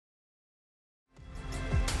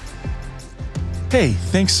Hey,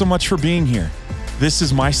 thanks so much for being here. This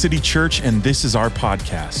is My City Church, and this is our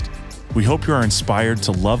podcast. We hope you are inspired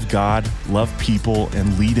to love God, love people,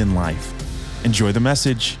 and lead in life. Enjoy the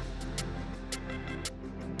message.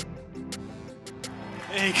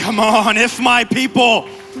 Hey, come on, if my people.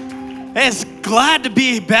 Hey, it's glad to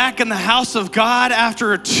be back in the house of God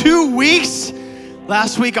after 2 weeks.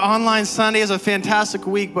 Last week, Online Sunday, is a fantastic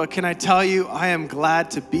week, but can I tell you, I am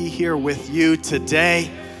glad to be here with you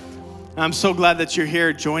today. I'm so glad that you're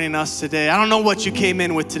here joining us today. I don't know what you came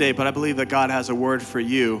in with today, but I believe that God has a word for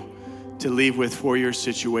you to leave with for your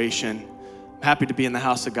situation. I'm happy to be in the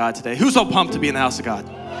house of God today. Who's so pumped to be in the house of God?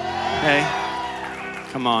 Hey,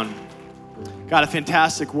 come on. Got a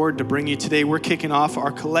fantastic word to bring you today. We're kicking off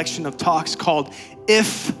our collection of talks called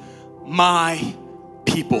If My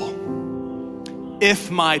People.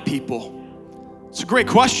 If My People. It's a great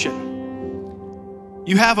question.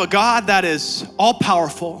 You have a God that is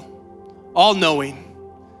all-powerful, all-knowing,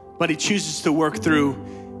 but he chooses to work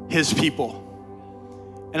through his people.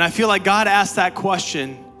 And I feel like God asks that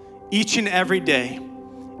question each and every day.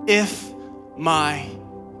 If my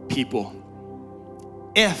people.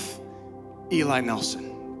 If Eli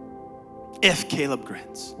Nelson. If Caleb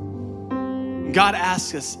Grants. God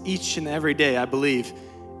asks us each and every day, I believe,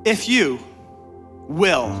 if you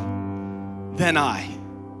will, then I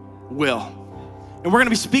will. And we're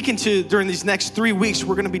gonna be speaking during these next 3 weeks,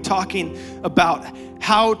 we're gonna be talking about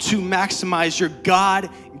how to maximize your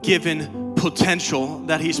God-given potential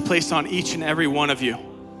that he's placed on each and every one of you.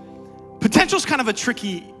 Potential is kind of a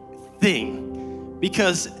tricky thing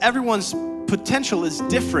because everyone's potential is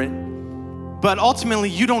different, but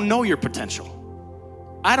ultimately you don't know your potential.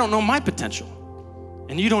 I don't know my potential,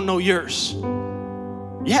 and you don't know yours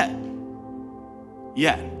yet.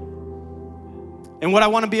 And what I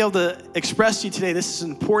want to be able to express to you today, this is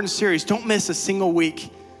an important series. Don't miss a single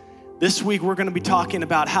week. This week, we're going to be talking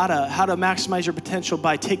about how to maximize your potential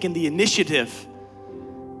by taking the initiative,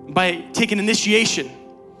 by taking initiation.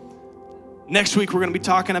 Next week, we're going to be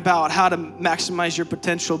talking about how to maximize your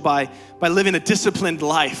potential by living a disciplined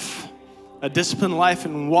life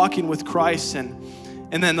and walking with Christ. And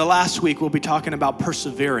then the last week, we'll be talking about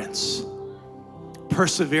perseverance.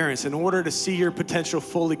 Perseverance. In order to see your potential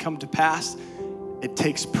fully come to pass, it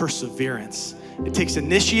takes perseverance. It takes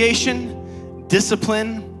initiation,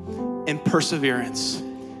 discipline, and perseverance.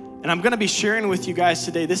 And I'm gonna be sharing with you guys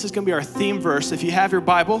today, this is gonna be our theme verse. If you have your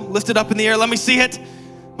Bible, lift it up in the air, let me see it.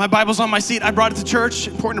 My Bible's on my seat, I brought it to church.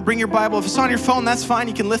 Important to bring your Bible. If it's on your phone, that's fine,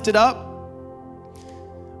 you can lift it up.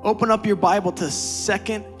 Open up your Bible to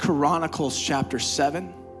 2 Chronicles chapter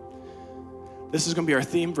 7. This is gonna be our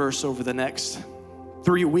theme verse over the next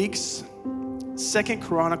 3 weeks. 2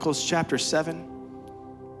 Chronicles chapter 7.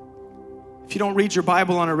 If you don't read your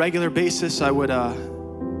Bible on a regular basis, I would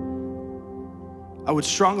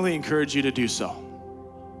strongly encourage you to do so.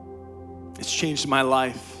 It's changed my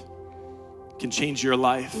life. It can change your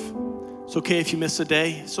life. It's okay if you miss a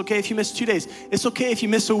day. It's okay if you miss 2 days. It's okay if you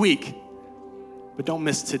miss a week, but don't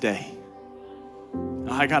miss today.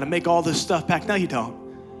 I gotta make all this stuff back. No, you don't.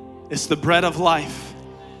 It's the bread of life.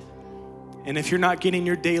 And if you're not getting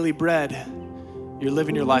your daily bread, you're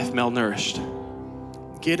living your life malnourished.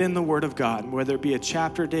 Get in the Word of God, whether it be a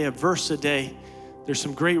chapter a day, a verse a day. There's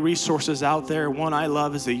some great resources out there. One I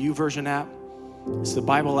love is the YouVersion app. It's the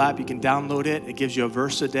Bible app. You can download it. It gives you a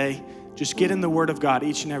verse a day. Just get in the Word of God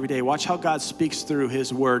each and every day. Watch how God speaks through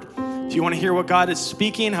his Word. If you want to hear what God is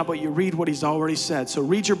speaking, how about you read what he's already said? So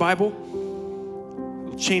read your Bible.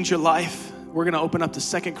 It'll change your life. We're going to open up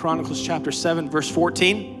to 2 Chronicles chapter 7, verse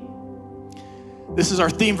 14. This is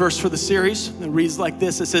our theme verse for the series. It reads like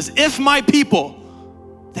this. It says, if my people,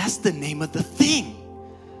 that's the name of the thing.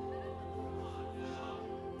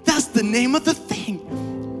 That's the name of the thing.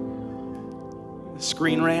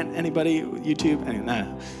 Screen rant, anybody? YouTube? Nah,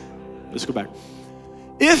 let's go back.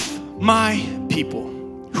 If my people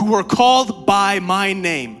who are called by my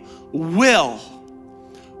name will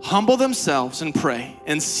humble themselves and pray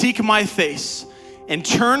and seek my face and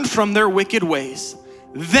turn from their wicked ways,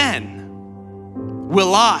 then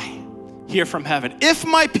will I hear from heaven. If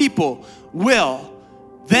my people will,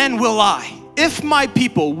 then will I. If my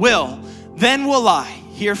people will, then will I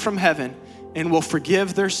hear from heaven and will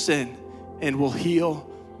forgive their sin and will heal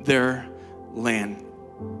their land.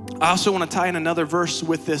 I also want to tie in another verse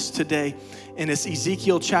with this today, and it's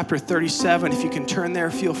Ezekiel chapter 37. If you can turn there,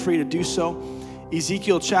 feel free to do so.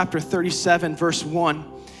 Ezekiel chapter 37, verse 1.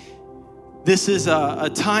 This is a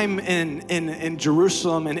time in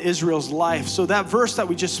Jerusalem and Israel's life. So that verse that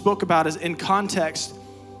we just spoke about is in context,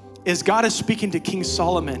 is God is speaking to King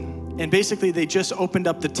Solomon. And basically, they just opened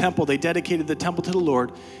up the temple. They dedicated the temple to the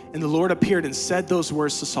Lord. And the Lord appeared and said those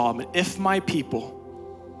words to Solomon, if my people.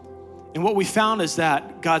 And what we found is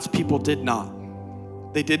that God's people did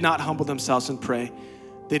not. They did not humble themselves and pray.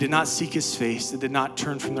 They did not seek his face. They did not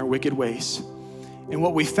turn from their wicked ways. And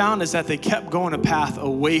what we found is that they kept going a path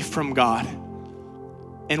away from God.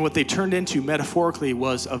 And what they turned into metaphorically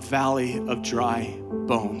was a valley of dry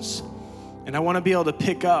bones. And I want to be able to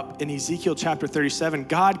pick up in Ezekiel chapter 37.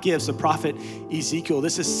 God gives the prophet Ezekiel,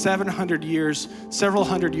 this is several hundred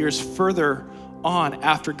years further on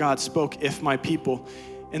after God spoke, if my people.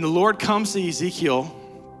 And the Lord comes to Ezekiel,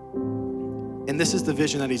 and this is the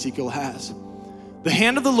vision that Ezekiel has. The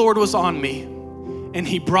hand of the Lord was on me, and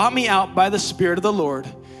he brought me out by the Spirit of the Lord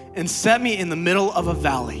and set me in the middle of a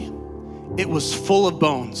valley. It was full of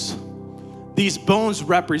bones. These bones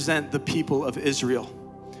represent the people of Israel.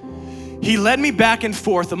 He led me back and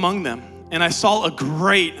forth among them, and I saw a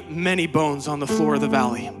great many bones on the floor of the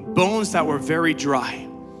valley, bones that were very dry.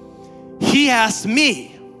 He asked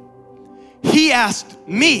me,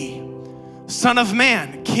 Son of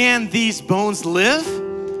man, can these bones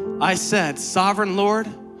live? I said, Sovereign Lord,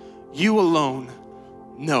 you alone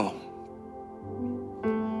know.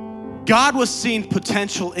 God was seeing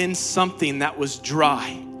potential in something that was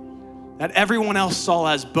dry, that everyone else saw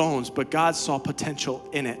as bones, but God saw potential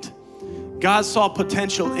in it. God saw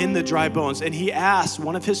potential in the dry bones, and he asked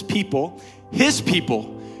one of his people,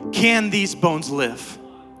 can these bones live?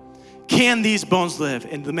 Can these bones live?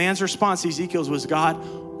 And the man's response to Ezekiel's was, God,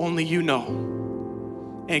 only you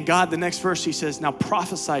know. And God, the next verse, he says, now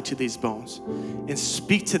prophesy to these bones and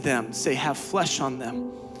speak to them, say, have flesh on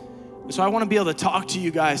them. And so I want to be able to talk to you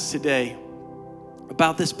guys today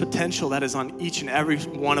about this potential that is on each and every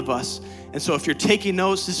one of us. And so if you're taking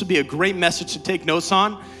notes, this would be a great message to take notes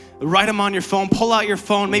on. Write them on your phone, pull out your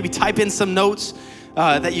phone, maybe type in some notes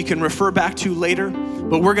that you can refer back to later.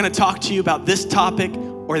 But we're gonna talk to you about this topic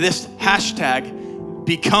or this hashtag,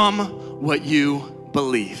 become what you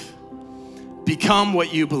believe. Become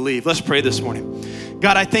what you believe. Let's pray this morning.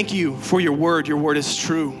 God, I thank you for your word. Your word is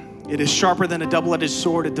true. It is sharper than a double-edged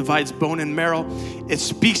sword. It divides bone and marrow. It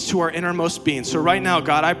speaks to our innermost being. So right now,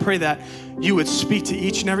 God, I pray that you would speak to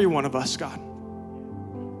each and every one of us, God.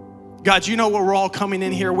 God, you know what we're all coming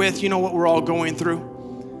in here with. You know what we're all going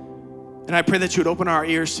through. And I pray that you would open our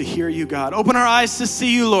ears to hear you, God. Open our eyes to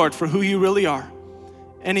see you, Lord, for who you really are.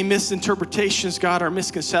 Any misinterpretations, God, or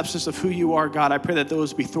misconceptions of who you are, God, I pray that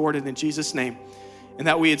those be thwarted in Jesus' name, and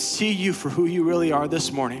that we would see you for who you really are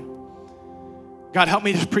this morning. God, help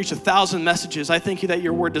me to preach 1,000 messages. I thank you that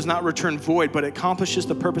your word does not return void, but it accomplishes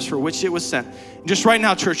the purpose for which it was sent. And just right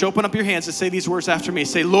now, church, open up your hands and say these words after me.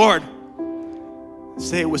 Say, Lord.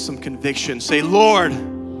 Say it with some conviction. Say, Lord,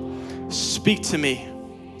 speak to me.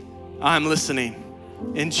 I'm listening.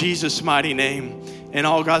 In Jesus' mighty name. And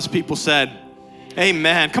all God's people said,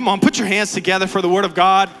 amen. Come on, put your hands together for the word of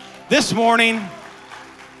God this morning.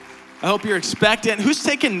 I hope you're expectant. Who's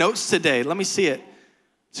taking notes today? Let me see it.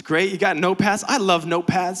 It's great. You got notepads. I love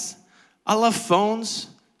notepads. I love phones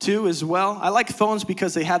too as well. I like phones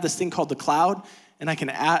because they have this thing called the cloud, and I can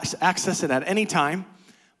access it at any time.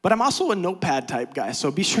 But I'm also a notepad type guy, so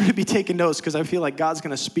be sure to be taking notes because I feel like God's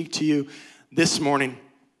gonna speak to you this morning.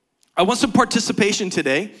 I want some participation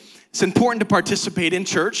today. It's important to participate in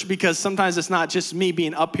church because sometimes it's not just me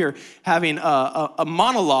being up here having a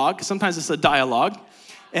monologue, sometimes it's a dialogue.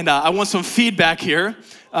 And I want some feedback here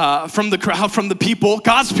from the crowd, from the people,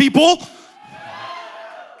 God's people.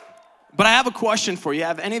 But I have a question for you.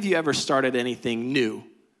 Have any of you ever started anything new?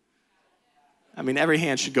 I mean, every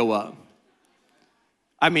hand should go up.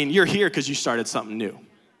 I mean, you're here because you started something new.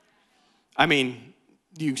 I mean,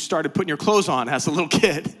 you started putting your clothes on as a little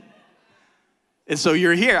kid. And so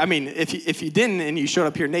you're here. I mean, if you didn't and you showed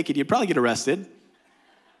up here naked, you'd probably get arrested.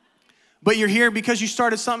 But you're here because you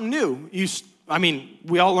started something new.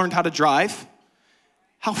 We all learned how to drive.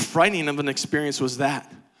 How frightening of an experience was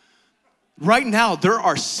that? Right now, there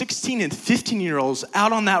are 16 and 15-year-olds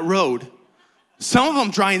out on that road. Some of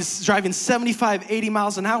them driving 75, 80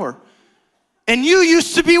 miles an hour. And you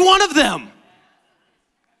used to be one of them.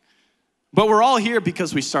 But we're all here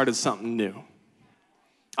because we started something new.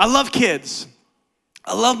 I love kids.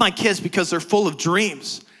 I love my kids because they're full of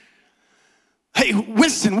dreams. Hey,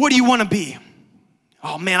 Winston, what do you want to be?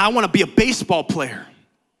 Oh man, I want to be a baseball player.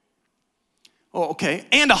 Oh, okay.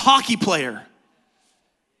 And a hockey player.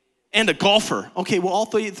 And a golfer. Okay, well, all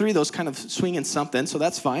three of those kind of swing in something, so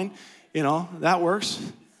that's fine. You know, that works.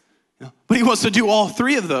 But he wants to do all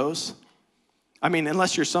three of those. I mean,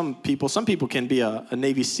 unless you're some people can be a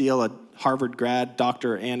Navy SEAL, a Harvard grad,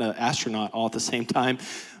 doctor, and an astronaut all at the same time.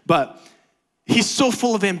 But He's so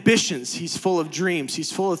full of ambitions. He's full of dreams. He's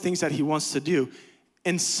full of things that he wants to do.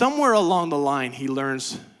 And somewhere along the line, he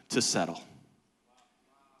learns to settle.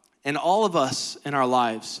 And all of us in our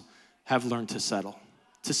lives have learned to settle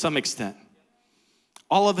to some extent.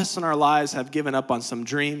 All of us in our lives have given up on some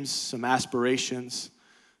dreams, some aspirations,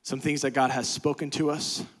 some things that God has spoken to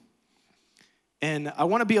us. And I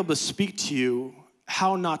want to be able to speak to you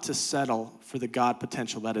how not to settle for the God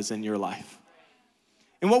potential that is in your life.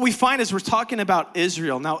 And what we find is we're talking about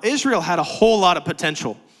Israel. Now, Israel had a whole lot of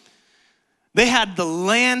potential. They had the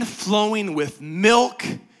land flowing with milk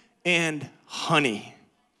and honey,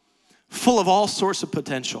 full of all sorts of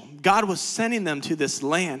potential. God was sending them to this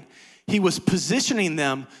land. He was positioning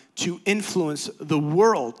them to influence the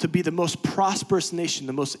world, to be the most prosperous nation,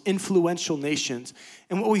 the most influential nations.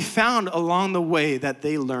 And what we found along the way that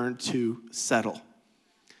they learned to settle.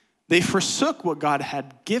 They forsook what God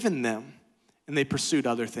had given them, and they pursued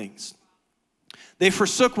other things. They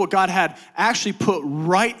forsook what God had actually put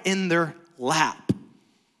right in their lap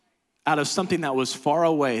out of something that was far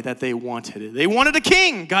away that they wanted. They wanted a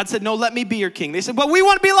king. God said, no, let me be your king. They said, well, we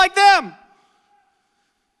want to be like them.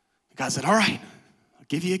 God said, all right, I'll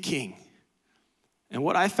give you a king. And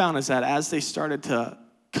what I found is that as they started to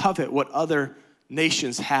covet what other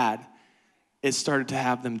nations had, it started to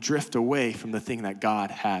have them drift away from the thing that God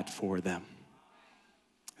had for them.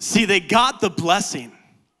 See, they got the blessing,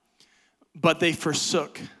 but they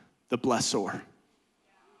forsook the blessor.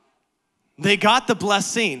 They got the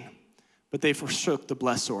blessing, but they forsook the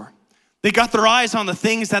blessor. They got their eyes on the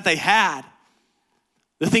things that they had,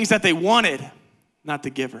 the things that they wanted, not the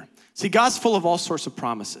giver. See, God's full of all sorts of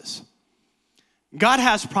promises. God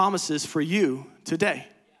has promises for you today.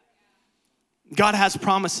 God has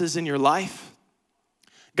promises in your life.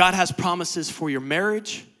 God has promises for your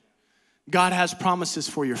marriage. God has promises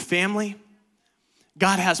for your family.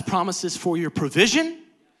 God has promises for your provision.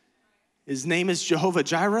 His name is Jehovah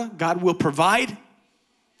Jireh. God will provide.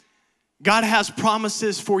 God has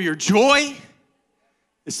promises for your joy.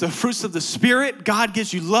 It's the fruits of the Spirit. God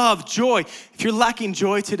gives you love, joy. If you're lacking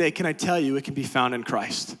joy today, can I tell you it can be found in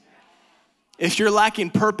Christ? If you're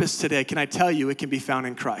lacking purpose today, can I tell you it can be found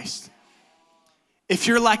in Christ? If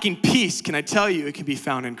you're lacking peace, can I tell you it can be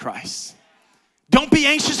found in Christ? Don't be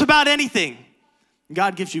anxious about anything.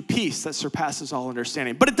 God gives you peace that surpasses all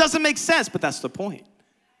understanding. But it doesn't make sense, but that's the point.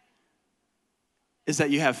 Is that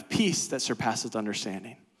you have peace that surpasses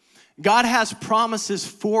understanding. God has promises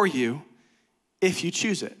for you if you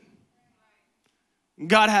choose it.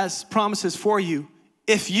 God has promises for you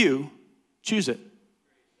if you choose it.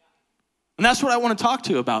 And that's what I want to talk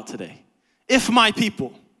to you about today. If my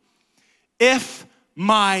people. If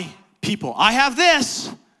my people. I have this,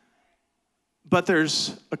 but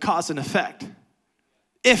there's a cause and effect.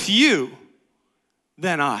 If you,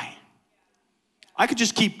 then I. I could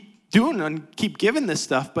just keep doing and keep giving this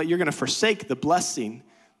stuff, but you're going to forsake the blessing,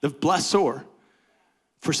 the blessor,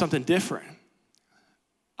 for something different.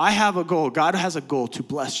 I have a goal. God has a goal to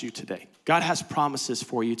bless you today. God has promises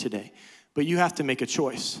for you today, but you have to make a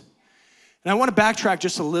choice. And I want to backtrack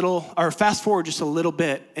just a little, or fast forward just a little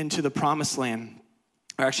bit into the promised land.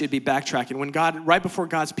 Or actually, it'd be backtracking. When God, right before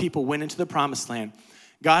God's people went into the promised land,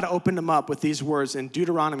 God opened them up with these words in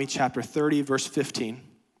Deuteronomy chapter 30, verse 15.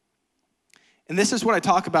 And this is what I want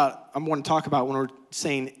to talk about when we're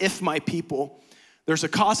saying, if my people. There's a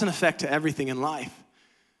cause and effect to everything in life.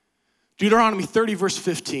 Deuteronomy 30, verse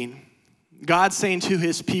 15. God saying to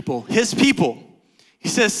his people, he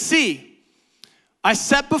says, see, I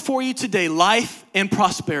set before you today life and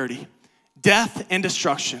prosperity, death and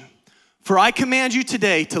destruction. For I command you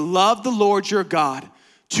today to love the Lord your God,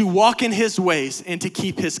 to walk in his ways, and to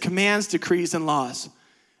keep his commands, decrees, and laws.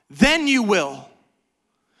 Then you will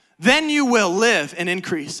live and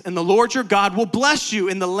increase, and the Lord your God will bless you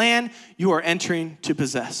in the land you are entering to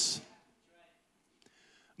possess.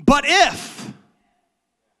 But if,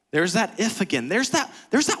 there's that if again, there's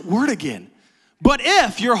that word again. But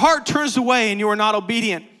if your heart turns away and you are not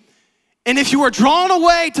obedient, and if you are drawn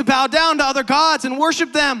away to bow down to other gods and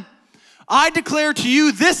worship them, I declare to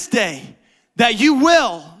you this day that you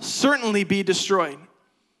will certainly be destroyed.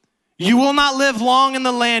 You will not live long in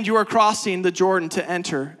the land you are crossing the Jordan to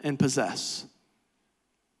enter and possess.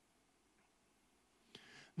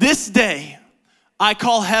 This day, I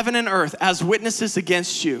call heaven and earth as witnesses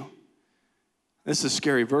against you. This is a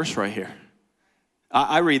scary verse right here.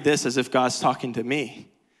 I read this as if God's talking to me.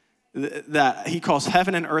 That he calls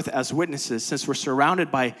heaven and earth as witnesses. Since we're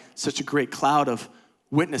surrounded by such a great cloud of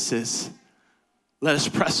witnesses, let us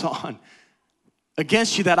press on.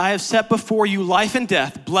 Against you that I have set before you life and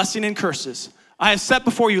death, blessing and curses. I have set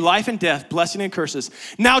before you life and death, blessing and curses.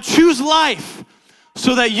 Now choose life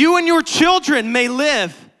so that you and your children may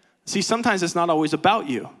live. See, sometimes it's not always about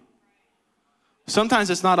you. Sometimes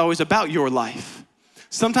it's not always about your life.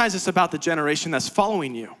 Sometimes it's about the generation that's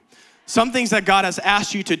following you. Some things that God has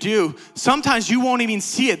asked you to do, sometimes you won't even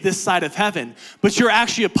see it this side of heaven, but you're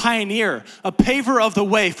actually a pioneer, a paver of the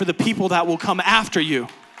way for the people that will come after you.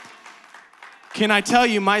 Can I tell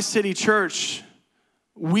you, My City Church,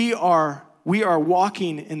 we are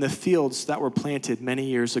walking in the fields that were planted many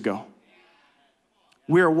years ago.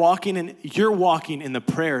 You're walking in the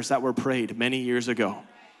prayers that were prayed many years ago.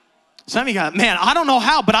 Some of you got, man, I don't know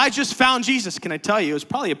how, but I just found Jesus. Can I tell you, it was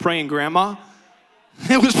probably a praying grandma.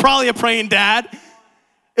 It was probably a praying dad.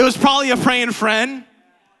 It was probably a praying friend.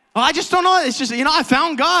 Well, I just don't know. It's just, I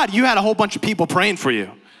found God. You had a whole bunch of people praying for you.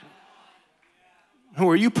 Who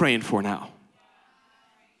are you praying for now?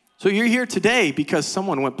 So you're here today because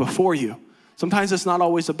someone went before you. Sometimes it's not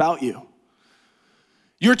always about you.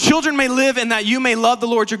 Your children may live and that you may love the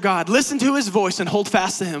Lord your God. Listen to his voice and hold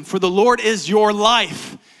fast to him, for the Lord is your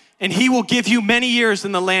life, and he will give you many years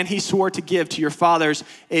in the land he swore to give to your fathers,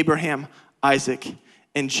 Abraham, Isaac,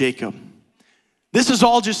 and Jacob. This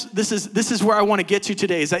is where I want to get to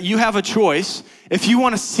today, is that you have a choice. If you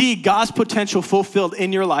want to see God's potential fulfilled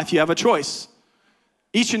in your life, you have a choice.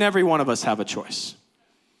 Each and every one of us have a choice.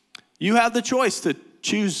 You have the choice to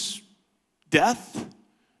choose death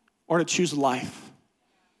or to choose life.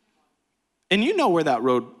 And you know where that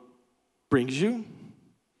road brings you,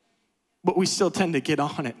 but we still tend to get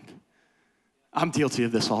on it. I'm guilty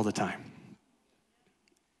of this all the time.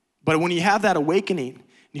 But when you have that awakening,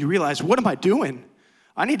 you realize, what am I doing?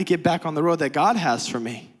 I need to get back on the road that God has for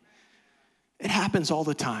me. It happens all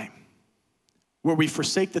the time, where we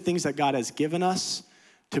forsake the things that God has given us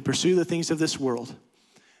to pursue the things of this world.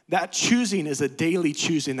 That choosing is a daily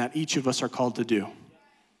choosing that each of us are called to do.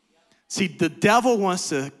 See, the devil wants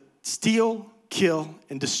to steal, kill,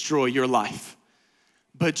 and destroy your life.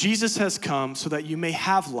 But Jesus has come so that you may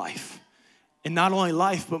have life. And not only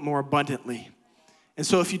life, but more abundantly. And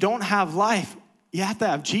so if you don't have life, you have to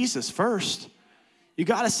have Jesus first. You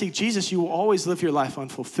got to seek Jesus. You will always live your life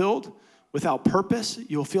unfulfilled, without purpose.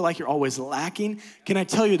 You'll feel like you're always lacking. Can I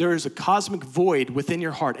tell you, there is a cosmic void within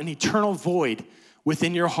your heart, an eternal void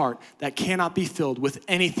within your heart that cannot be filled with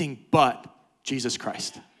anything but Jesus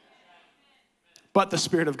Christ, but the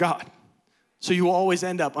Spirit of God. So you will always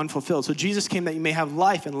end up unfulfilled. So Jesus came that you may have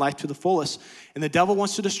life and life to the fullest. And the devil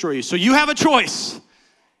wants to destroy you. So you have a choice.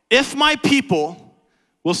 If my people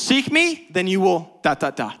will seek me, then you will ...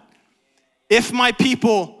 If my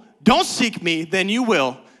people don't seek me, then you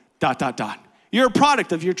will ... You're a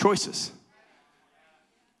product of your choices.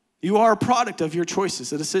 You are a product of your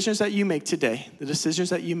choices. The decisions that you make today, the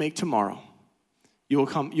decisions that you make tomorrow,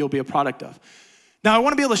 you'll be a product of. Now, I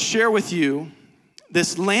want to be able to share with you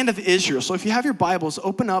this land of Israel. So if you have your Bibles,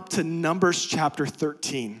 open up to Numbers chapter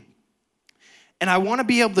 13. And I want to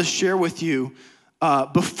be able to share with you,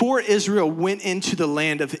 before Israel went into the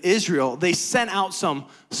land of Israel, they sent out some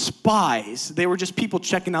spies. They were just people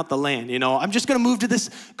checking out the land, I'm just going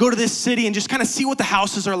to go to this city and just kind of see what the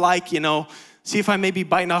houses are like, see if I may be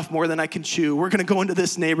biting off more than I can chew. We're going to go into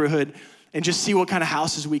this neighborhood and just see what kind of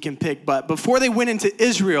houses we can pick. But before they went into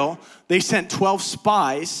Israel, they sent 12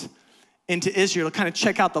 spies into Israel to kind of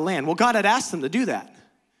check out the land. Well, God had asked them to do that.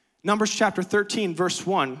 Numbers chapter 13, verse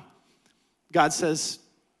 1, God says,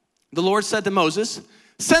 the Lord said to Moses,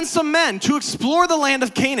 send some men to explore the land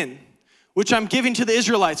of Canaan, which I'm giving to the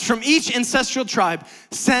Israelites. From each ancestral tribe,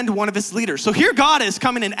 send one of its leaders. So here God is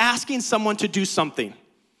coming and asking someone to do something.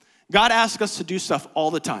 God asks us to do stuff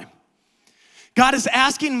all the time. God is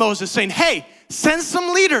asking Moses, saying, hey, send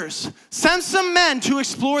some leaders. Send some men to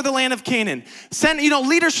explore the land of Canaan. Send,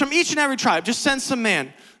 leaders from each and every tribe. Just send some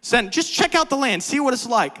men. Just check out the land. See what it's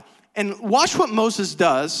like. And watch what Moses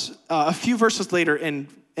does a few verses later in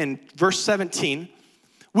verse 17.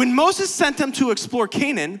 When Moses sent them to explore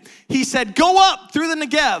Canaan, he said, go up through the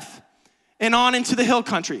Negev and on into the hill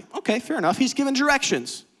country. Okay, fair enough. He's given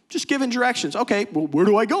directions. Just giving directions. Okay, well, where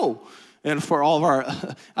do I go? And for all of our,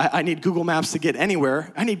 I need Google Maps to get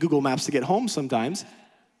anywhere. I need Google Maps to get home sometimes.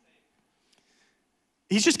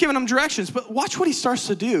 He's just giving them directions. But watch what he starts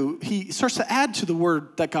to do. He starts to add to the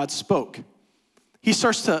word that God spoke. He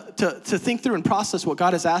starts to think through and process what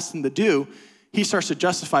God has asked him to do. He starts to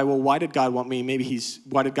justify, well, why did God want me?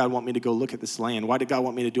 Why did God want me to go look at this land? Why did God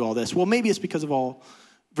want me to do all this? Well, maybe it's because of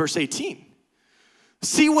verse 18.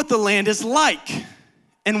 See what the land is like,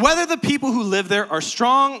 and whether the people who live there are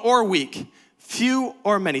strong or weak, few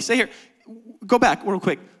or many. Say here, go back real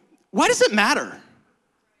quick. Why does it matter?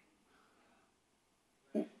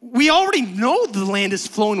 We already know the land is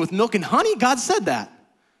flowing with milk and honey. God said that.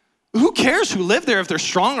 Who cares who live there, if they're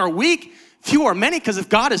strong or weak, few or many, because if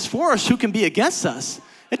God is for us, who can be against us?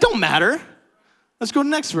 It don't matter. Let's go to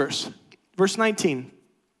the next verse. Verse 19.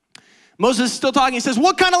 Moses is still talking. He says,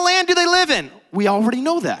 what kind of land do they live in? We already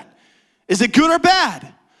know that. Is it good or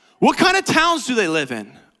bad? What kind of towns do they live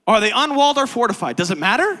in? Are they unwalled or fortified? Does it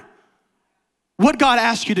matter? What God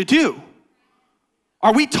asked you to do?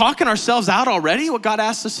 Are we talking ourselves out already, what God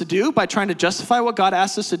asked us to do, by trying to justify what God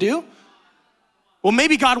asked us to do? Well,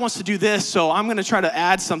 maybe God wants to do this, so I'm going to try to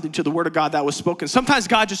add something to the word of God that was spoken. Sometimes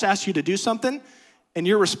God just asks you to do something, and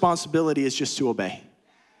your responsibility is just to obey.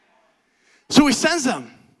 So he sends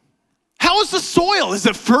them. How is the soil? Is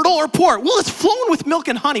it fertile or poor? Well, it's flowing with milk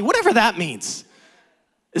and honey, whatever that means.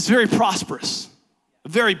 It's very prosperous, a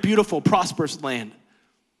very beautiful, prosperous land.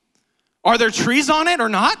 Are there trees on it or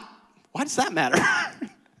not? Why does that matter?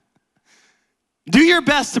 Do your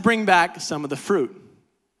best to bring back some of the fruit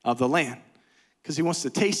of the land, because he wants to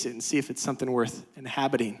taste it and see if it's something worth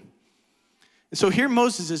inhabiting. And so here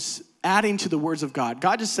Moses is adding to the words of God.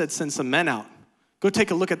 God just said, send some men out. Go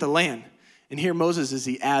take a look at the land. And here Moses is,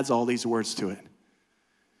 he adds all these words to it.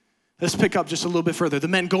 Let's pick up just a little bit further. The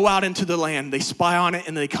men go out into the land. They spy on it,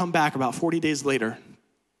 and they come back about 40 days later.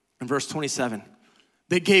 In verse 27,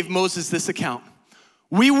 they gave Moses this account.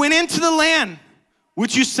 We went into the land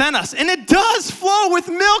which you sent us, and it does flow with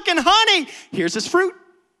milk and honey. Here's its fruit.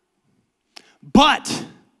 But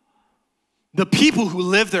the people who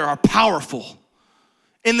live there are powerful,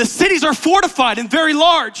 and the cities are fortified and very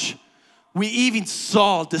large. We even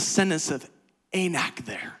saw descendants of Anak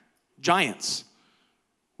there, giants.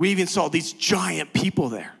 We even saw these giant people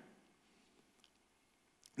there.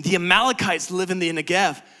 The Amalekites live in the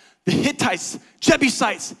Negev. The Hittites,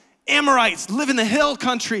 Jebusites, Amorites live in the hill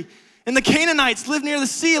country. And the Canaanites live near the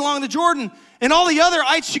sea along the Jordan. And all the other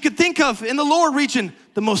ites you could think of in the lower region.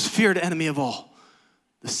 The most feared enemy of all,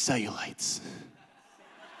 the Cellulites.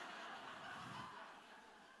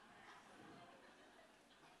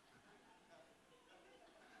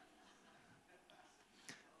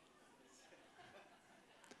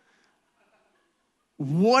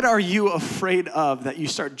 What are you afraid of that you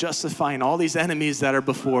start justifying all these enemies that are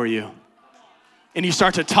before you? And you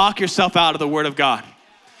start to talk yourself out of the word of God.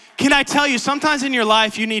 Can I tell you, sometimes in your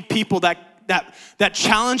life, you need people that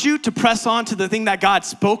challenge you to press on to the thing that God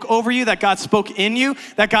spoke over you, that God spoke in you,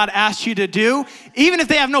 that God asked you to do. Even if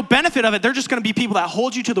they have no benefit of it, they're just gonna be people that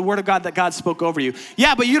hold you to the word of God that God spoke over you.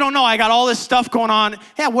 Yeah, but you don't know, I got all this stuff going on.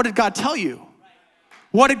 Yeah, what did God tell you?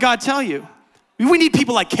 What did God tell you? We need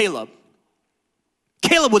people like Caleb.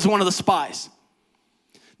 Caleb was one of the spies.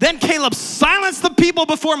 Then Caleb silenced the people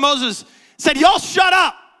before Moses, said, y'all shut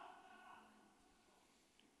up.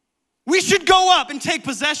 We should go up and take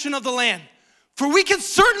possession of the land, for we can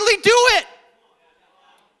certainly do it.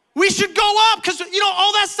 We should go up, because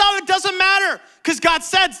all that stuff, it doesn't matter, because God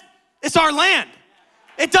said it's our land.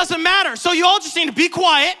 It doesn't matter. So you all just need to be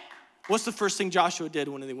quiet. What's the first thing Joshua did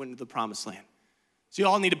when they went into the promised land? So you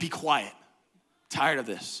all need to be quiet. Tired of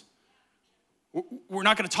this. We're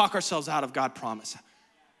not going to talk ourselves out of God's promise.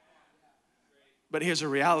 But here's the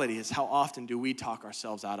reality is, how often do we talk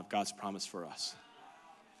ourselves out of God's promise for us?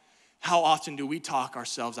 How often do we talk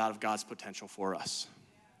ourselves out of God's potential for us?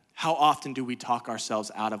 How often do we talk ourselves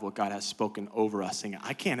out of what God has spoken over us, saying,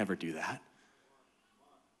 I can't ever do that?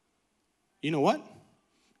 You know what?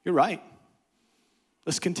 You're right.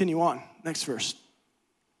 Let's continue on. Next verse.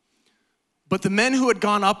 But the men who had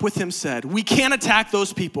gone up with him said, we can't attack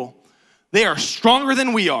those people. They are stronger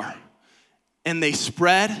than we are. And they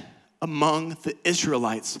spread among the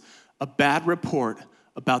Israelites a bad report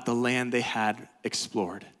about the land they had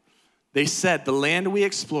explored. They said, the land we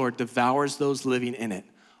explored devours those living in it.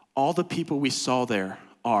 All the people we saw there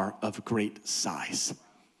are of great size.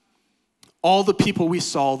 All the people we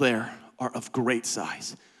saw there are of great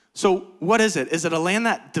size. So what is it? Is it a land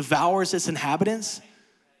that devours its inhabitants?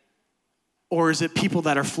 Or is it people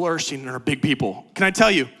that are flourishing and are big people? Can I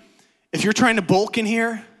tell you, if you're trying to bulk in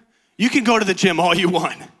here, you can go to the gym all you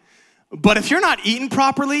want. But if you're not eating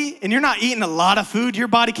properly and you're not eating a lot of food, your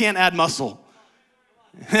body can't add muscle.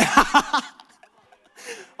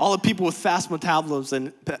 All the people with fast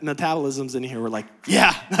metabolisms in here were like,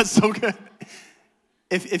 yeah, that's so good.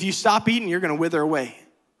 If you stop eating, you're going to wither away.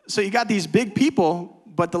 So you got these big people,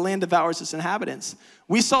 but the land devours its inhabitants.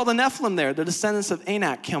 We saw the Nephilim there. The descendants of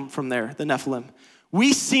Anak come from there, the Nephilim.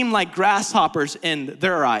 We seem like grasshoppers in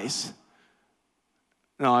their eyes.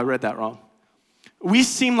 No, I read that wrong. We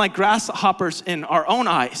seem like grasshoppers in our own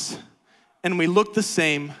eyes, and we look the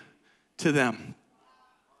same to them.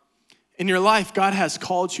 In your life, God has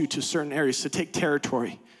called you to certain areas to take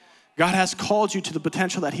territory. God has called you to the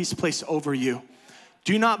potential that he's placed over you.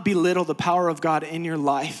 Do not belittle the power of God in your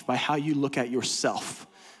life by how you look at yourself.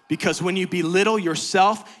 Because when you belittle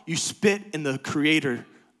yourself, you spit in the Creator,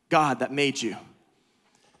 God, that made you.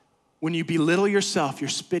 When you belittle yourself, you're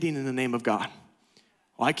spitting in the name of God.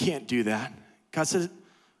 Well, I can't do that. God says,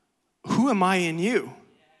 who am I in you?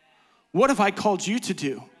 What have I called you to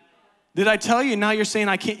do? Did I tell you? Now you're saying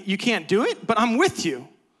you can't do it? But I'm with you.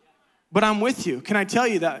 But I'm with you. Can I tell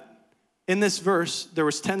you that in this verse, there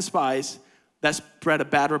was 10 spies that spread a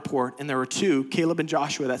bad report, and there were 2, Caleb and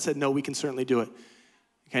Joshua, that said, no, we can certainly do it.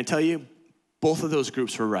 Can I tell you, both of those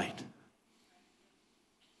groups were right.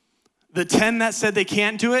 The 10 that said they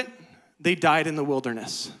can't do it, they died in the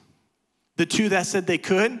wilderness. The 2 that said they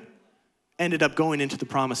could ended up going into the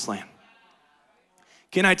promised land.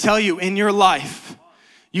 Can I tell you, in your life,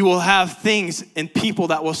 you will have things and people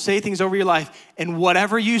that will say things over your life, and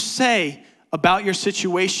whatever you say about your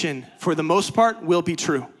situation, for the most part, will be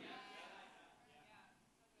true.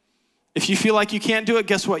 If you feel like you can't do it,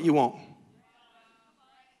 guess what? You won't.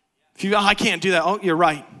 If you go, I can't do that, oh, you're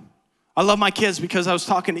right. I love my kids because I was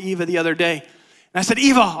talking to Eva the other day, and I said,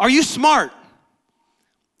 Eva, are you smart?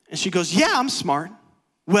 And she goes, yeah, I'm smart.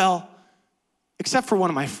 Well, except for one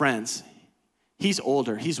of my friends. He's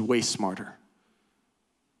older, he's way smarter.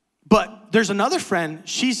 But there's another friend,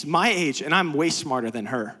 she's my age, and I'm way smarter than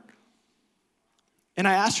her. And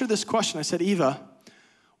I asked her this question. I said, Eva,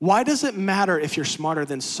 why does it matter if you're smarter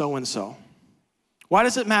than so-and-so? Why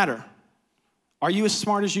does it matter? Are you as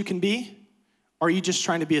smart as you can be? Or are you just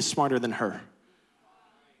trying to be as smarter than her?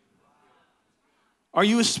 Are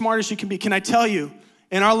you as smart as you can be? Can I tell you,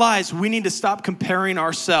 in our lives, we need to stop comparing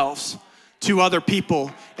ourselves to other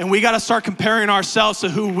people. And we got to start comparing ourselves to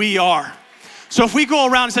who we are. So if we go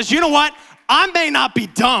around and says, you know what? I may not be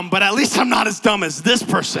dumb, but at least I'm not as dumb as this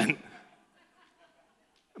person.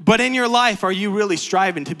 But in your life, are you really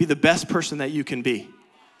striving to be the best person that you can be?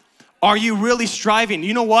 Are you really striving?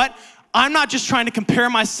 You know what? I'm not just trying to compare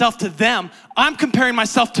myself to them. I'm comparing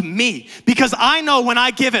myself to me, because I know when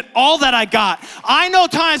I give it all that I got. I know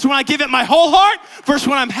times when I give it my whole heart versus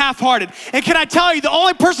when I'm half-hearted. And can I tell you, the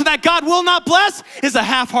only person that God will not bless is a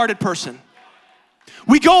half-hearted person.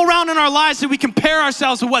 We go around in our lives and we compare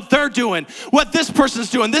ourselves to what they're doing, what this person's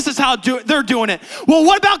doing. This is how they're doing it. Well,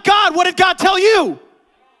 what about God? What did God tell you?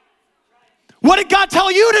 What did God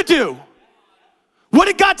tell you to do? What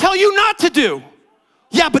did God tell you not to do?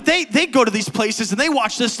 Yeah, but they go to these places and they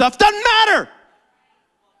watch this stuff. Doesn't matter.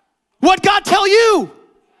 What did God tell you?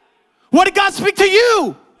 What did God speak to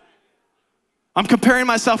you? I'm comparing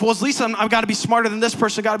myself. Well, at least I've got to be smarter than this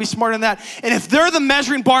person. I've got to be smarter than that. And if they're the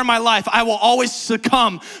measuring bar in my life, I will always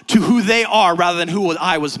succumb to who they are rather than who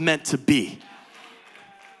I was meant to be.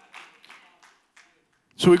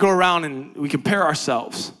 So we go around and we compare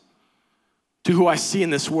ourselves to who I see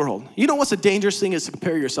in this world. You know what's a dangerous thing is to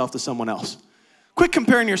compare yourself to someone else. Quit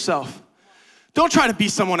comparing yourself. Don't try to be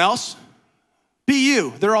someone else. Be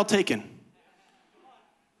you. They're all taken.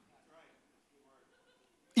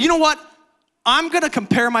 You know what? I'm going to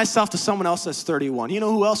compare myself to someone else that's 31. You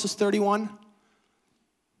know who else is 31?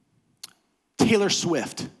 Taylor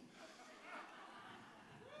Swift.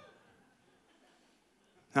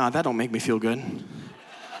 Nah, that don't make me feel good.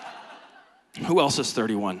 Who else is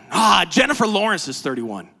 31? Jennifer Lawrence is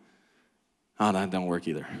 31. That don't work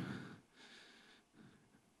either.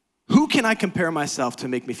 Who can I compare myself to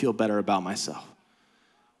make me feel better about myself?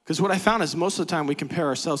 Because what I found is most of the time we compare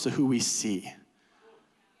ourselves to who we see.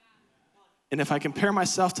 And if I compare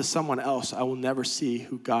myself to someone else, I will never see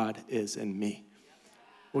who God is in me,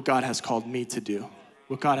 what God has called me to do,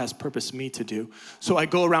 what God has purposed me to do. So I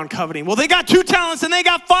go around coveting. Well, they got 2 talents and they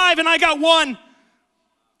got 5 and I got 1.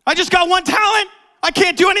 I just got 1 talent. I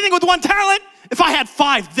can't do anything with 1 talent. If I had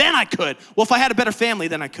 5, then I could. Well, if I had a better family,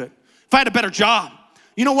 then I could. If I had a better job.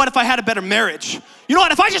 You know what? If I had a better marriage. You know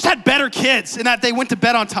what? If I just had better kids and that they went to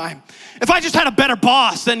bed on time. If I just had a better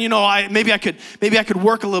boss, then maybe I could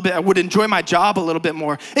work a little bit. I would enjoy my job a little bit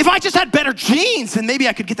more. If I just had better genes, then maybe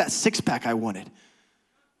I could get that 6-pack I wanted.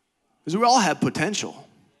 Because we all have potential.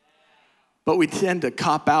 But we tend to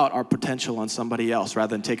cop out our potential on somebody else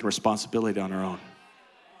rather than taking responsibility on our own.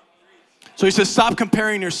 So he says, stop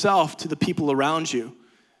comparing yourself to the people around you.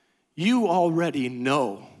 You already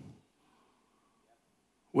know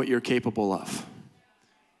what you're capable of.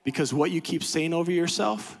 Because what you keep saying over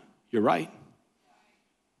yourself, you're right.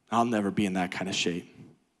 I'll never be in that kind of shape.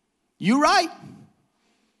 You're right.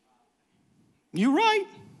 You're right.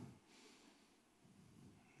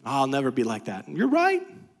 I'll never be like that. You're right.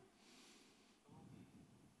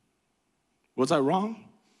 Was I wrong?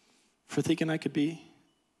 for thinking I could be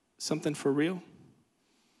something for real?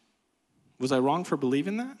 Was I wrong for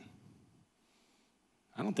believing that?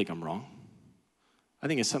 I don't think I'm wrong. I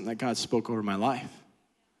think it's something that God spoke over my life.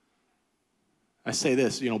 I say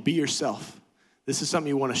this, be yourself. This is something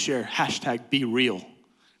you want to share. Hashtag be real.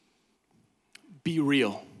 Be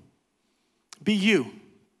real. Be you.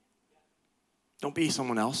 Don't be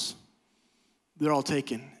someone else. They're all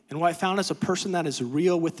taken. And what I found is a person that is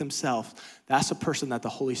real with themselves, that's a person that the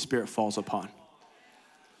Holy Spirit falls upon.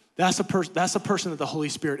 That's a person that the Holy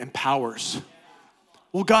Spirit empowers.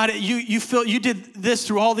 Well, God, you feel you did this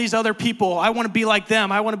through all these other people. I want to be like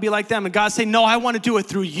them. I want to be like them. And God say, no, I want to do it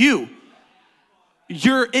through you.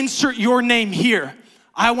 Insert your name here.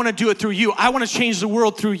 I want to do it through you. I want to change the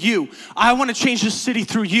world through you. I want to change the city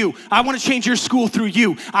through you. I want to change your school through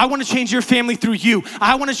you. I want to change your family through you.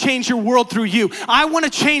 I want to change your world through you. I want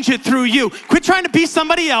to change it through you. Quit trying to be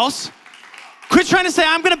somebody else. Quit trying to say,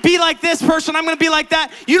 I'm going to be like this person. I'm going to be like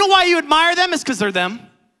that. You know why you admire them? It's because they're them.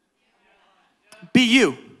 Be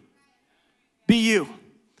you. Be you.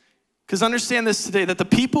 Because understand this today, that the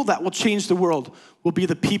people that will change the world will be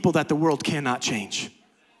the people that the world cannot change.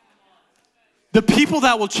 The people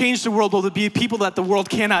that will change the world will be people that the world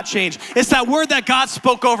cannot change. It's that word that God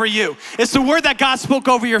spoke over you. It's the word that God spoke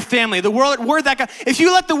over your family. The word that God, if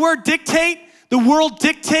you let the word dictate, the world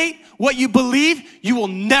dictate what you believe, you will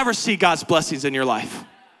never see God's blessings in your life.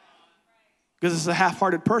 Because it's a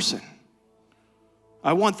half-hearted person.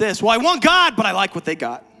 I want this. Well, I want God, but I like what they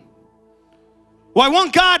got. Well, I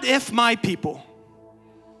want God if my people.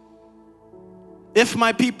 If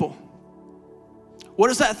my people. What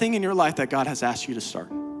is that thing in your life that God has asked you to start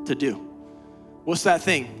to do? What's that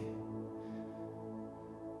thing?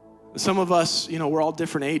 Some of us, we're all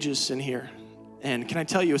different ages in here. And can I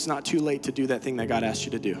tell you, it's not too late to do that thing that God asked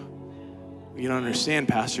you to do. You don't understand,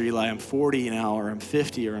 Pastor Eli, I'm 40 now, or I'm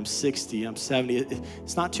 50, or I'm 60, I'm 70.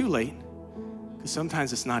 It's not too late, because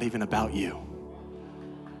sometimes it's not even about you.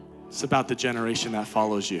 It's about the generation that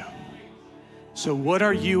follows you. So what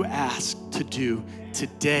are you asked to do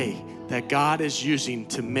today that God is using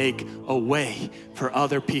to make a way for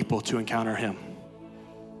other people to encounter him?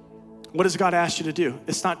 What does God ask you to do?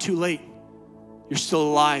 It's not too late. You're still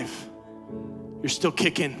alive. You're still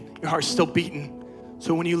kicking. Your heart's still beating.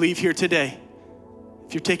 So when you leave here today,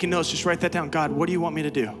 if you're taking notes, just write that down. God, what do you want me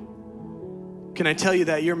to do? Can I tell you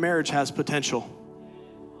that your marriage has potential?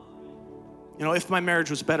 If my marriage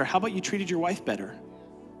was better, how about you treated your wife better?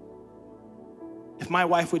 If my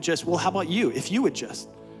wife would just, how about you? If you would just.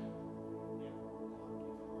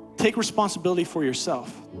 Take responsibility for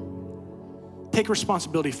yourself. Take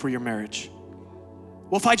responsibility for your marriage.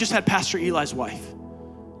 Well, if I just had Pastor Eli's wife,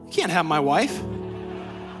 you can't have my wife.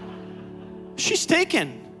 She's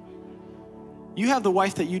taken. You have the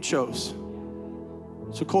wife that you chose.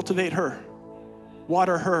 So cultivate her,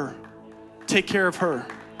 water her, take care of her.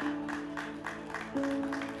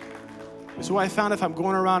 So I found if I'm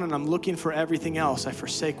going around and I'm looking for everything else, I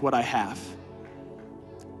forsake what I have.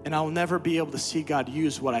 And I'll never be able to see God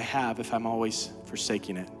use what I have if I'm always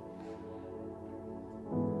forsaking it.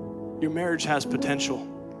 Your marriage has potential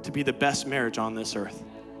to be the best marriage on this earth.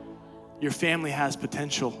 Your family has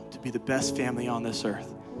potential to be the best family on this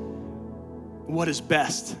earth. What is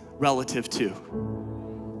best relative to?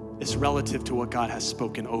 It's relative to what God has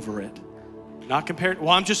spoken over it. Not compared,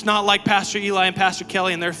 I'm just not like Pastor Eli and Pastor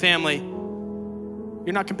Kelly and their family.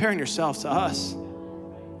 You're not comparing yourselves to us.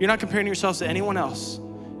 You're not comparing yourselves to anyone else.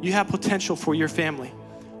 You have potential for your family.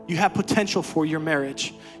 You have potential for your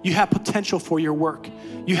marriage. You have potential for your work.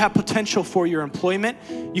 You have potential for your employment.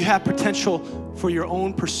 You have potential for your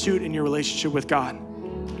own pursuit in your relationship with God.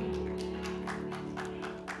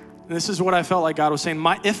 And this is what I felt like God was saying.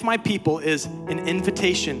 If my people is an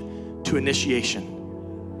invitation to initiation.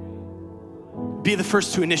 Be the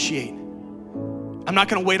first to initiate. I'm not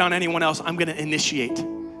gonna wait on anyone else. I'm gonna initiate.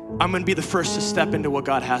 I'm gonna be the first to step into what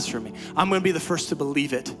God has for me. I'm gonna be the first to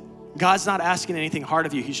believe it. God's not asking anything hard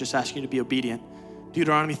of you. He's just asking you to be obedient.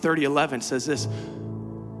 Deuteronomy 30:11 says this,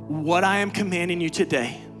 what I am commanding you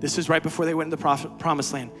today, this is right before they went into the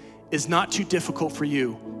promised land, is not too difficult for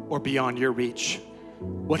you or beyond your reach.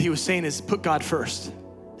 What he was saying is put God first.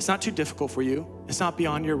 It's not too difficult for you. It's not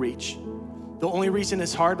beyond your reach. The only reason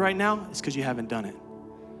it's hard right now is because you haven't done it.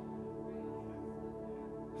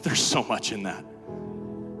 There's so much in that.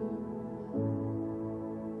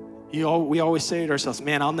 We always say to ourselves,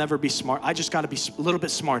 man, I'll never be smart. I just got to be a little bit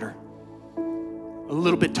smarter, a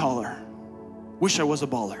little bit taller. Wish I was a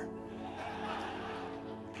baller.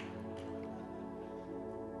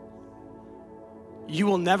 You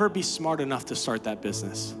will never be smart enough to start that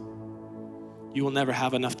business. You will never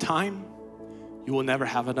have enough time. you will never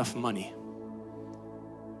have enough money.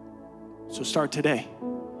 So start today.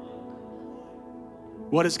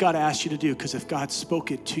 What has God asked you to do? Because if God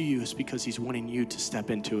spoke it to you, it's because he's wanting you to step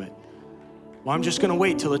into it. Well, I'm just gonna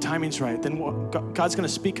wait till the timing's right. Then God's gonna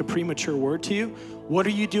speak a premature word to you. What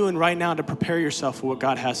are you doing right now to prepare yourself for what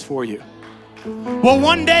God has for you? Well,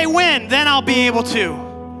 one day when? Then I'll be able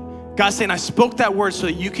to. God's saying, I spoke that word so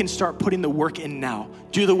that you can start putting the work in now.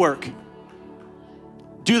 Do the work.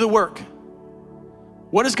 Do the work.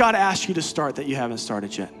 What has God asked you to start that you haven't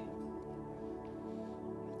started yet?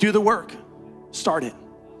 Do the work. Start it.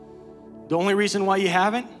 The only reason why you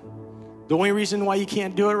haven't, the only reason why you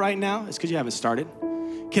can't do it right now is because you haven't started.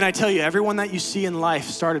 Can I tell you, everyone that you see in life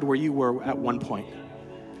started where you were at one point.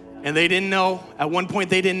 And they didn't know, at one point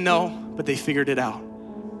they didn't know, but they figured it out.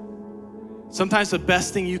 Sometimes the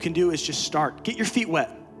best thing you can do is just start. Get your feet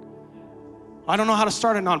wet. I don't know how to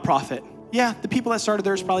start a nonprofit. Yeah, the people that started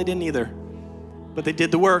theirs probably didn't either, but they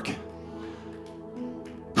did the work.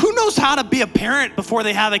 Who knows how to be a parent before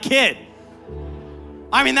they have a kid?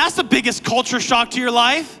 I mean, that's the biggest culture shock to your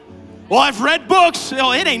life. Well, I've read books.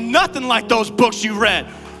 Oh, it ain't nothing like those books you read.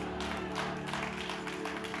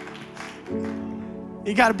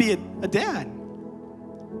 You gotta be a dad.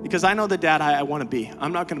 Because I know the dad I want to be.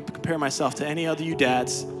 I'm not gonna compare myself to any other you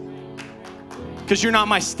dads. Because you're not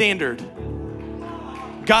my standard.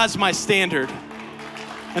 God's my standard.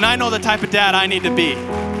 And I know the type of dad I need to be.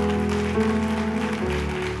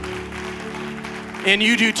 And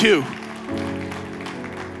you do too.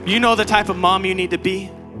 You know the type of mom you need to be.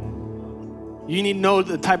 You need to know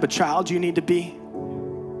the type of child you need to be.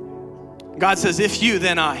 God says, if you,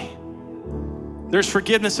 then I. There's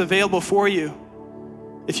forgiveness available for you.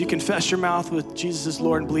 If you confess your mouth with Jesus as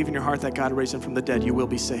Lord and believe in your heart that God raised him from the dead, you will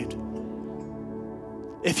be saved.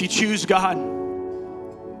 If you choose God,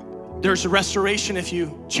 there's a restoration if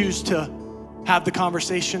you choose to have the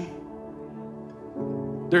conversation.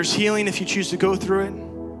 There's healing if you choose to go through it.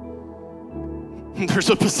 There's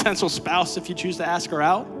a potential spouse if you choose to ask her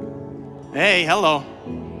out. Hey, hello.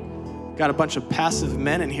 Got a bunch of passive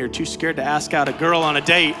men in here too scared to ask out a girl on a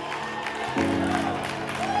date.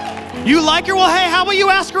 You like her? Well, hey, how about you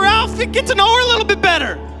ask her out? Get to know her a little bit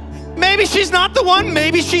better. Maybe she's not the one,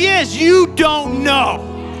 maybe she is. You don't know.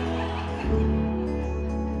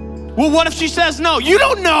 Well, what if she says no? You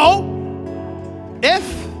don't know.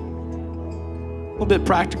 If, a little bit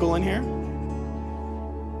practical in here.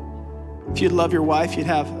 If you'd love your wife, you'd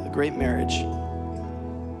have a great marriage.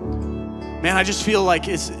 Man, I just feel like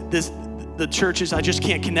the churches, I just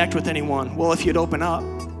can't connect with anyone. Well, if you'd open up.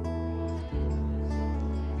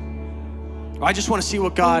 I just want to see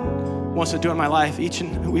what God wants to do in my life.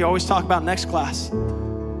 We always talk about next class.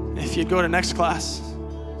 If you'd go to next class,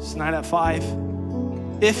 it's tonight at 5.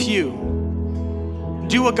 If you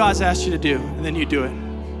do what God's asked you to do, and then you do it.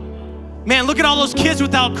 Man, look at all those kids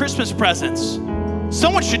without Christmas presents.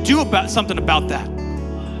 Someone should do something about that.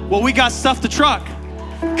 Well, we got stuff to truck.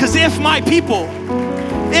 Because if my people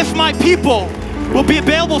will be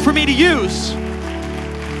available for me to use,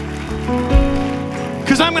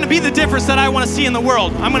 because I'm going to be the difference that I want to see in the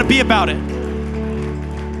world. I'm going to be about it.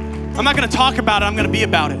 I'm not going to talk about it. I'm going to be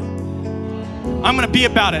about it. I'm going to be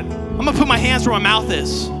about it. I'm going to put my hands where my mouth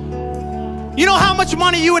is. You know how much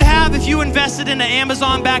money you would have if you invested into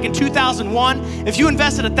Amazon back in 2001? If you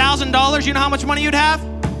invested $1,000, you know how much money you'd have?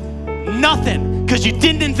 Nothing, because you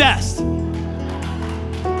didn't invest.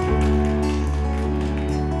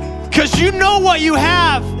 Because you know what you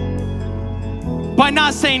have by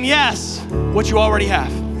not saying yes, what you already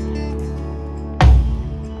have.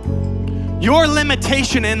 Your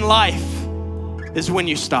limitation in life is when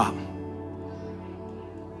you stop.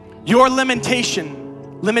 Your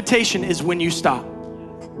limitation is when you stop.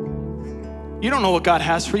 You don't know what God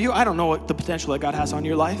has for you. I don't know what the potential that God has on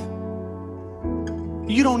your life.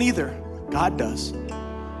 You don't either. God does.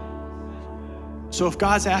 So if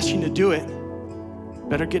God's asking you to do it,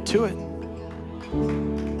 better get to it.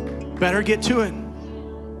 Better get to it.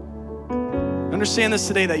 Understand this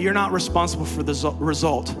today, that you're not responsible for the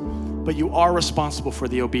result, but you are responsible for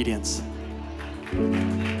the obedience.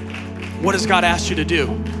 What has God asked you to do?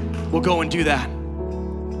 We'll go and do that.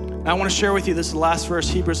 I want to share with you, this is the last verse,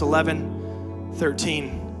 Hebrews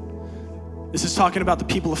 11:13. This is talking about the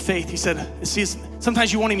people of faith. He said,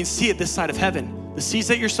 sometimes you won't even see it this side of heaven. The seeds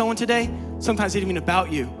that you're sowing today, sometimes it ain't even about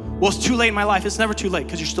you. Well, it's too late in my life. It's never too late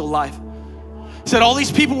because you're still alive. He said all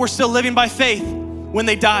these people were still living by faith when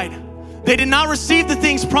they died. They did not receive the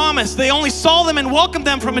things promised. They only saw them and welcomed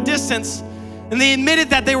them from a distance. And they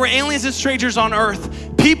admitted that they were aliens and strangers on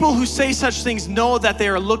earth. People who say such things know that they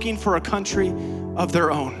are looking for a country of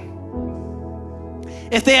their own.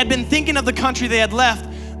 If they had been thinking of the country they had left,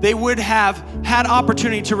 they would have had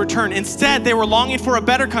opportunity to return. Instead, they were longing for a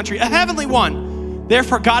better country, a heavenly one.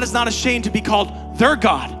 Therefore, God is not ashamed to be called their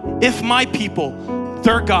God. If my people,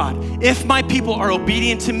 their God, if my people are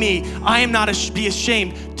obedient to me, I am not be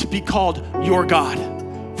ashamed to be called your God.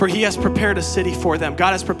 For he has prepared a city for them.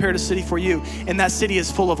 God has prepared a city for you. And that city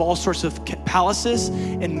is full of all sorts of palaces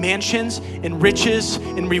and mansions and riches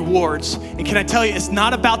and rewards. And can I tell you, it's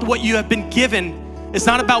not about what you have been given. It's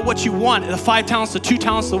not about what you want, the 5 talents, the 2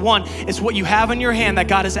 talents, the 1. It's what you have in your hand that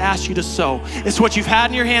God has asked you to sow. It's what you've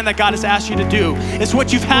had in your hand that God has asked you to do. It's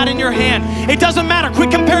what you've had in your hand. It doesn't matter. Quit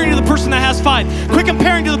comparing to the person that has 5. Quit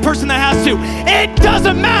comparing to the person that has 2. It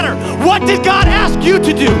doesn't matter. What did God ask you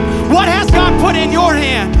to do? What has God put in your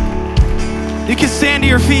hand? You can stand to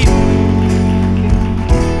your feet.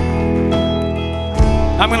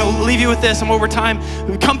 I'm going to leave you with this. I'm over time.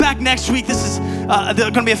 Come back next week. This is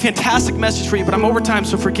going to be a fantastic message for you, but I'm over time,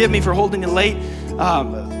 so forgive me for holding you late.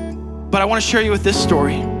 But I want to share you with this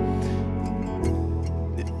story.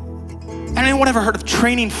 Anyone ever heard of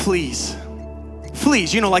training fleas?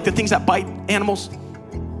 Fleas, you know, like the things that bite animals.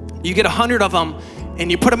 You get 100 of them,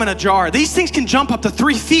 and you put them in a jar. These things can jump up to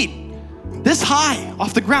 3 feet, this high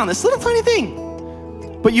off the ground, this little tiny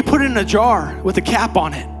thing. But you put it in a jar with a cap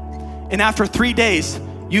on it, and after 3 days,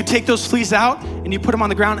 you take those fleas out and you put them on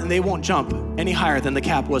the ground and they won't jump any higher than the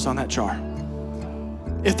cap was on that jar.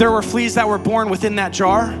 If there were fleas that were born within that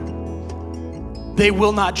jar, they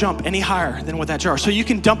will not jump any higher than with that jar. So you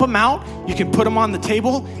can dump them out, you can put them on the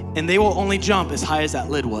table, and they will only jump as high as that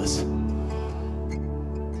lid was.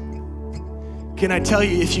 Can I tell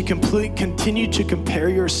you, if you continue to compare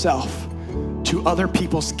yourself to other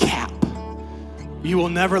people's cap, you will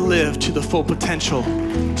never live to the full potential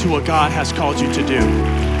to what God has called you to do.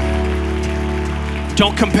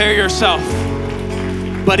 Don't compare yourself,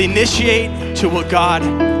 but initiate to what God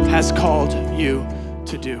has called you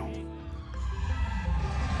to do.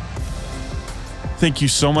 Thank you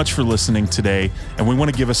so much for listening today, and we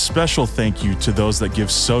want to give a special thank you to those that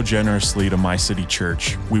give so generously to My City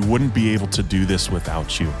Church. We wouldn't be able to do this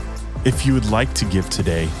without you. If you would like to give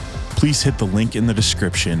today, please hit the link in the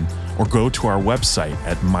description or go to our website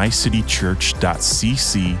at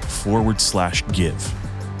mycitychurch.cc/give.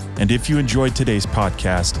 And if you enjoyed today's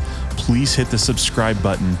podcast, please hit the subscribe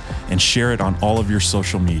button and share it on all of your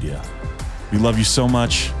social media. We love you so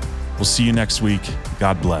much. We'll see you next week.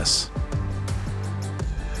 God bless.